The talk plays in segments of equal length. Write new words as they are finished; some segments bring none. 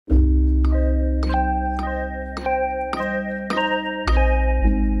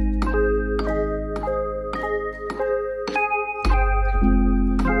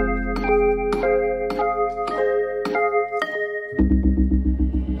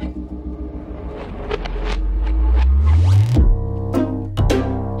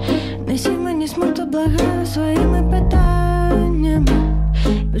своїми питаннями.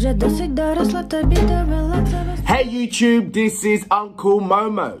 Вже досить доросла, тобі довела це. Hey YouTube, this is Uncle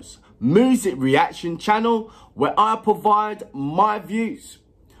Momo's music reaction channel where I provide my views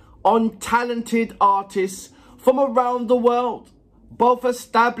on talented artists from around the world, both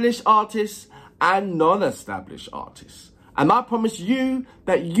established artists and non-established artists. And I promise you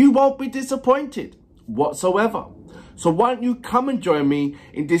that you won't be disappointed whatsoever. So why don't you come and join me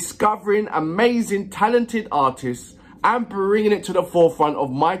in discovering amazing talented artists and bringing it to the forefront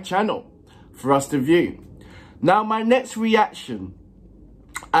of my channel for us to view. Now my next reaction,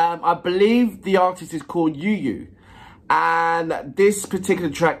 I believe the artist is called ЮЮ, and this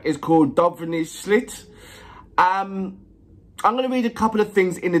particular track is called Довбаний світ. I'm going to read a couple of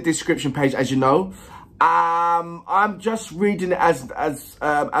things in the description page, as you know. I'm just reading it as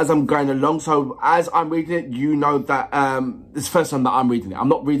I'm going along. So as I'm reading it, you know that it's the first time that I'm reading it. I'm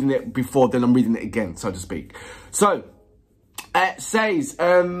not reading it before, then I'm reading it again, so to speak. So it says,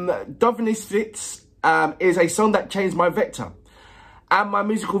 Довбаний світ is a song that changed my vector and my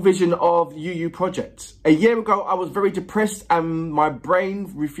musical vision of ЮЮ project. A year ago, I was very depressed and my brain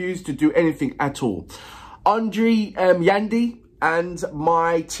refused to do anything at all. Andrae Jandy and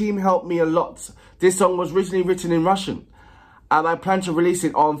my team helped me a lot. This song was originally written in Russian and I plan to release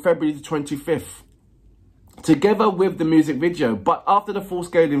it on February the 25th. Together with the music video, but after the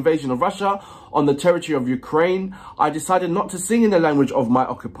full-scale invasion of Russia on the territory of Ukraine, I decided not to sing in the language of my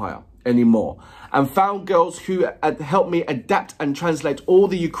occupier anymore, and found girls who helped me adapt and translate all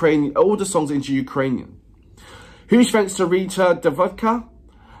the songs into Ukrainian. Huge thanks to Rita Vodka,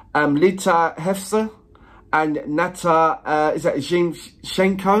 Lita Hefzer, and Naty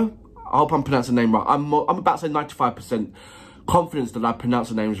Jижченko. I hope I'm pronouncing the name right. I'm about to say 95% confidence that I pronounce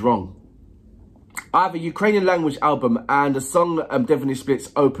the names wrong. I have a Ukrainian language album and the song Довбаний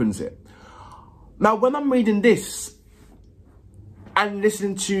світ opens it. Now when I'm reading this and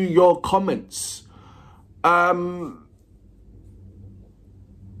listening to your comments, I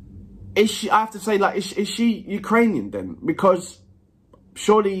have to say, like, is she Ukrainian then? Because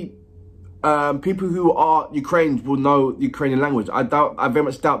surely people who are Ukrainians will know the Ukrainian language. I very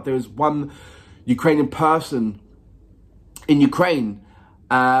much doubt there is one Ukrainian person in Ukraine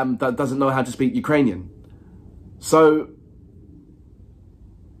that doesn't know how to speak Ukrainian. So,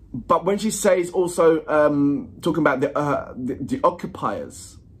 but when she says also talking about the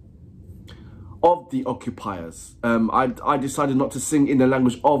occupiers, I decided not to sing in the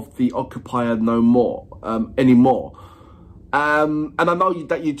language of the occupier anymore. And I know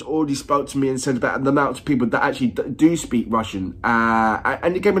that you already spoke to me and said about the amount of people that actually do speak Russian,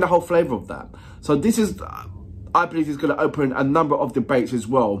 and it gave me the whole flavour of that. So this is, I believe, is going to open a number of debates as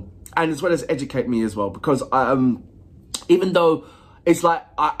well as educate me as well, because even though it's like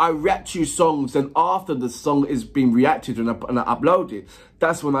I react to songs, and after the song is being reacted and I upload it,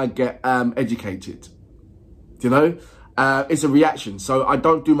 that's when I get educated, you know. It's a reaction, so I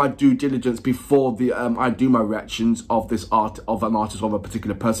don't do my due diligence before I do my reactions of an artist, of a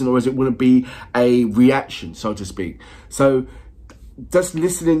particular person, or as it wouldn't be a reaction, so to speak. So just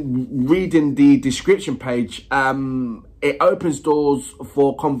reading the description page, it opens doors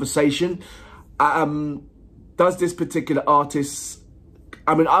for conversation. Does this particular artist,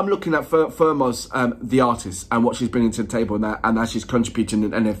 I mean, I'm looking at foremost the artist and what she's bringing to the table, and how she's contributing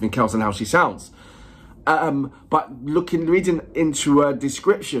and everything else, and how she sounds. But reading into a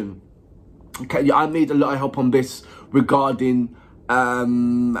description, okay, I need a lot of help on this regarding her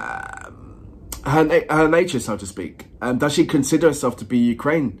nature, so to speak. Does she consider herself to be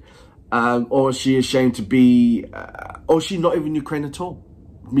Ukraine, or is she ashamed to be, or is she not even Ukraine at all?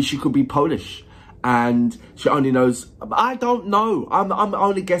 I mean, she could be Polish, and she only knows. I don't know. I'm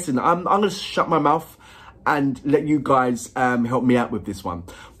only guessing. I'm going to shut my mouth and let you guys help me out with this one.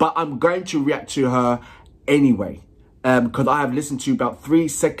 But I'm going to react to her anyway, because I have listened to about 3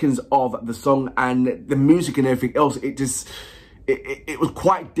 seconds of the song, and the music and everything else, it was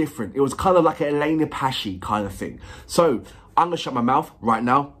quite different. It was kind of like an Elena Pashy kind of thing. So I'm going to shut my mouth right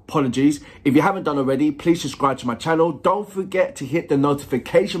now. Apologies. If you haven't done already, please subscribe to my channel. Don't forget to hit the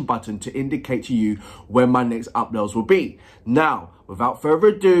notification button to indicate to you when my next uploads will be. Now, without further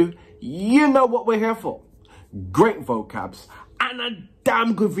ado, you know what we're here for. Great vocabs and a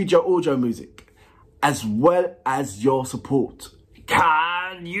damn good video audio music, as well as your support.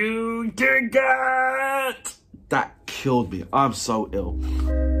 Can you dig it? That killed me. I'm so ill.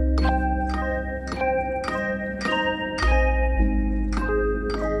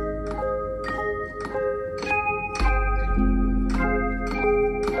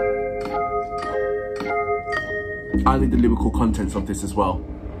 I need the lyrical contents of this as well,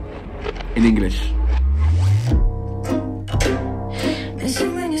 in English.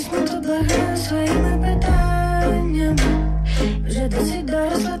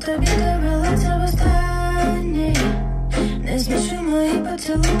 тобі довела це востаннє. Не змішуй мої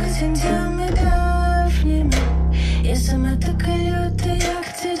поцілунки з кінцями давніми. Я сама така люта,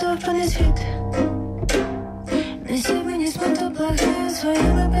 як цей довбаний світ. Не сій мені смуту, благаю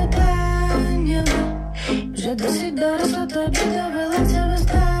своїми питаннями. Вже досить доросла, тобі довела це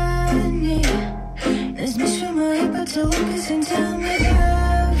востаннє. Не змішуй мої поцілунки з кінцями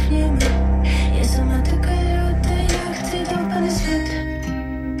давніми. Я сама така люта, як цей довбаний світ.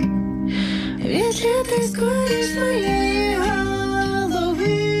 Відлітай скоріш з моєї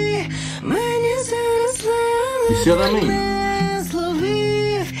голови. Мені зараз легко не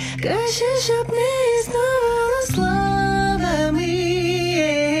зловив. Краще, щоб не існувало словами.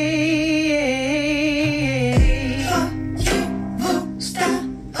 Твої вуста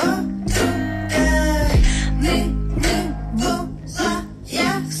отрута. Ними була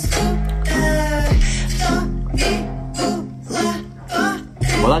я скута. В тобі була потреба.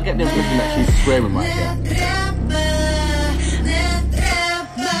 Well, I get the impression that she's swearing right here.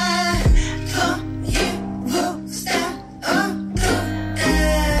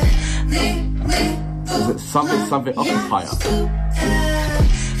 Is it something occupier?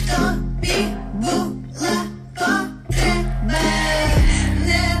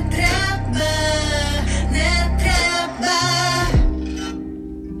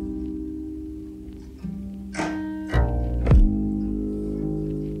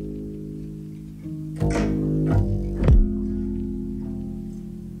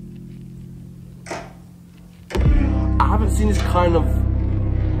 I haven't seen this kind of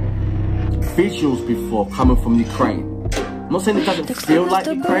visuals before coming from Ukraine. I'm not saying it doesn't feel like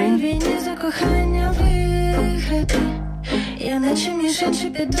Ukraine. Я наче мішечі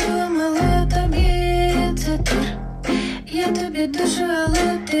підумала тобі цитир. Я тобі душу,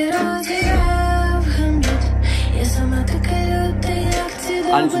 але ти розіграв гамбіт. Я сама така люта, як ці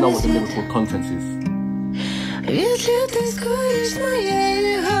I need to know what the lyrical content is. Відлітай скоріш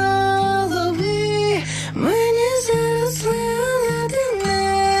моєї голови. Мені зараз легко, ти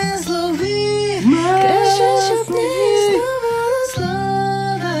не зловив. Краще, щоб не існувало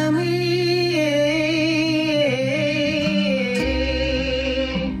словами.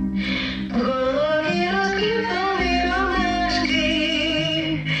 В голові розквітали ромашки.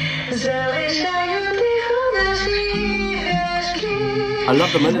 Залишаю тихо наші іграшки. I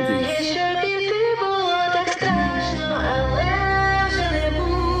love the melodies.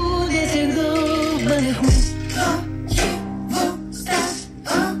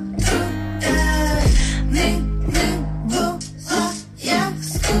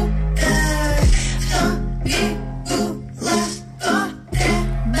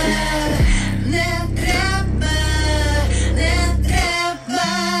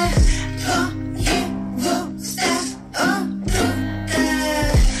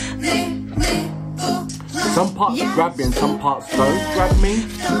 Some parts grab me and some parts don't grab me.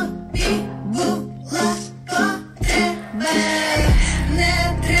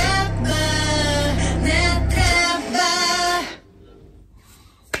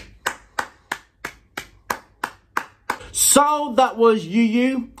 So that was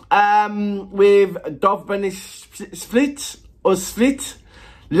ЮЮ with Довбаний split or split.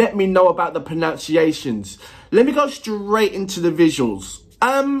 Let me know about the pronunciations. Let me go straight into the visuals.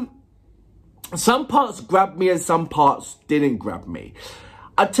 Some parts grabbed me and some parts didn't grab me.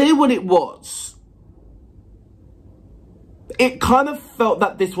 I'll tell you what it was. It kind of felt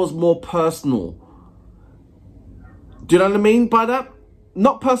that this was more personal. Do you know what I mean by that?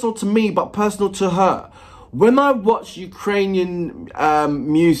 Not personal to me, but personal to her. When I watch Ukrainian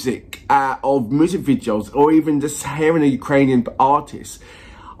music or music videos, or even just hearing a Ukrainian artist,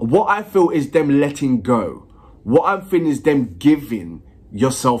 what I feel is them letting go. What I'm feeling is them giving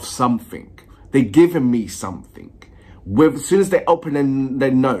yourself something. They're giving me something. As soon as they open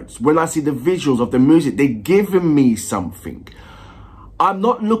their notes, when I see the visuals of the music, they're giving me something. I'm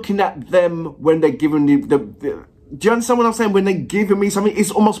not looking at them when they're giving me the do you understand what I'm saying? When they're giving me something,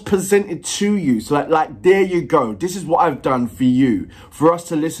 it's almost presented to you. So like, there you go. This is what I've done for you, for us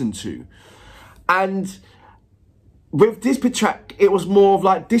to listen to. And with this track, it was more of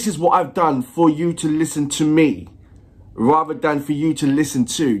like, this is what I've done for you to listen to me, rather than for you to listen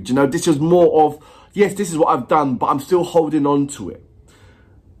to. Do you know, this was more of, yes, this is what I've done, but I'm still holding on to it.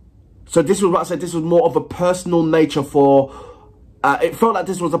 So this was what I said, this was more of a personal nature for, it felt like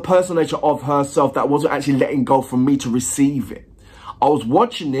this was a personal nature of herself that wasn't actually letting go from me to receive it. I was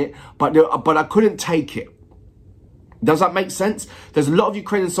watching it, but I couldn't take it. Does that make sense? There's a lot of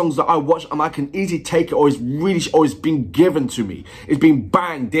Ukrainian songs that I watch and I can easily take it, or it's been given to me. It's been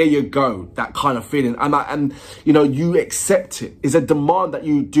bang, there you go, that kind of feeling. And you know, you accept it. It's a demand that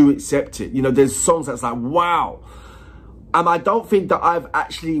you do accept it. You know, there's songs that's like, wow. And I don't think that I've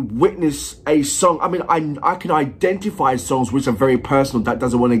actually witnessed a song. I mean, I can identify songs which are very personal, that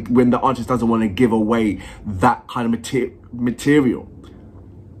doesn't want to, when the artist doesn't want to give away that kind of material.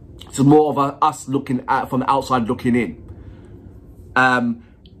 It's more of us looking at from the outside looking in.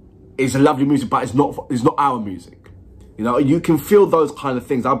 It's a lovely music, but it's not our music. You know, you can feel those kind of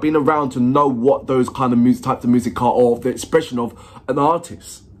things. I've been around to know what those kind of music, types of music are, or the expression of an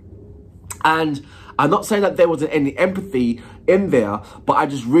artist. And I'm not saying that there wasn't any empathy in there, but I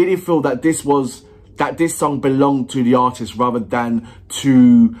just really feel that this song belonged to the artist rather than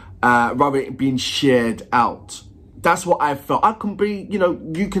to rather it being shared out. That's what I felt. I can be, you know,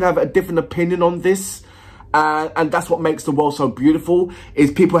 you can have a different opinion on this. And that's what makes the world so beautiful, is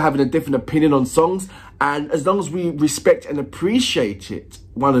people having a different opinion on songs. And as long as we respect and appreciate it,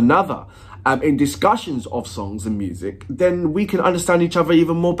 one another, in discussions of songs and music, then we can understand each other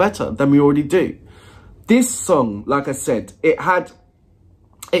even more better than we already do. This song, like I said, I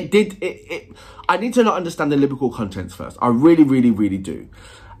need to not understand the lyrical contents first. I really, really, really do.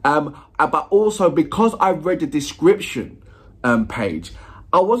 But also because I read the description page,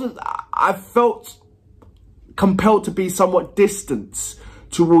 I felt compelled to be somewhat distant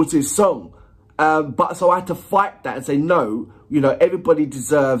towards this song. But so I had to fight that and say, no, you know, everybody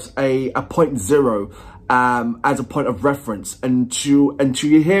deserves a 0.0 as a point of reference until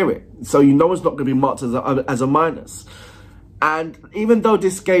you hear it. So you know it's not going to be marked as a minus. And even though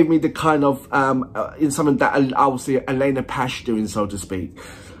this gave me the kind of, in something that I would say Elena Pash doing, so to speak,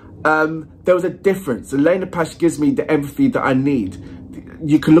 there was a difference. Elena Pash gives me the empathy that I need.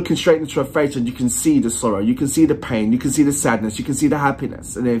 You can look straight into her face and you can see the sorrow, you can see the pain, you can see the sadness, you can see the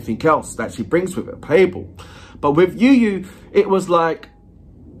happiness and everything else that she brings with it, playable. But with Yuyu, it was like,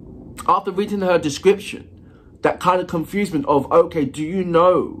 after reading her description, that kind of confusion of, okay, do you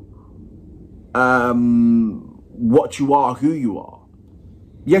know what you are, who you are?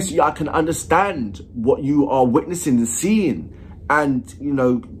 Yes, I can understand what you are witnessing and seeing, and, you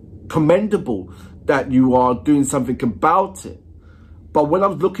know, commendable that you are doing something about it. But when I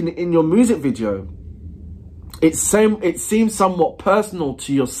was looking in your music video, it seemed somewhat personal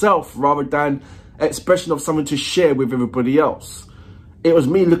to yourself rather than an expression of something to share with everybody else. It was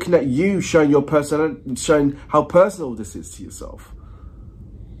me looking at you, showing showing how personal this is to yourself.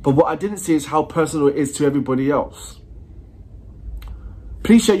 But what I didn't see is how personal it is to everybody else.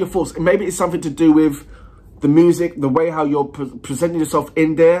 Please share your thoughts. Maybe it's something to do with the music, the way how you're presenting yourself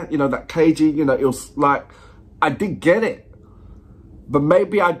in there, you know, that cagey, you know, it was like, I did get it. But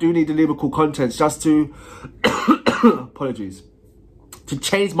maybe I do need the lyrical contents just to, apologies, to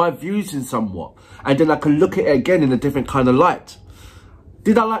change my views in somewhat. And then I can look at it again in a different kind of light.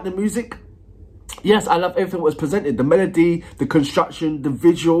 Did I like the music? Yes, I love everything that was presented. The melody, the construction, the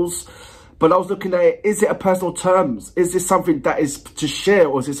visuals. But I was looking at it, is it a personal terms? Is this something that is to share,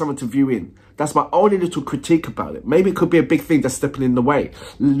 or is it something to view in? That's my only little critique about it. Maybe it could be a big thing that's stepping in the way.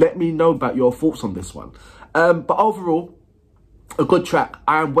 Let me know about your thoughts on this one. But overall, a good track.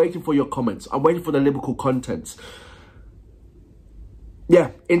 I am waiting for your comments. I'm waiting for the lyrical contents.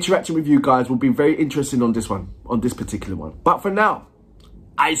 Yeah, interacting with you guys will be very interesting on this one, on this particular one. But for now,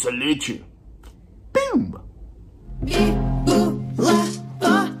 I salute you. Boom.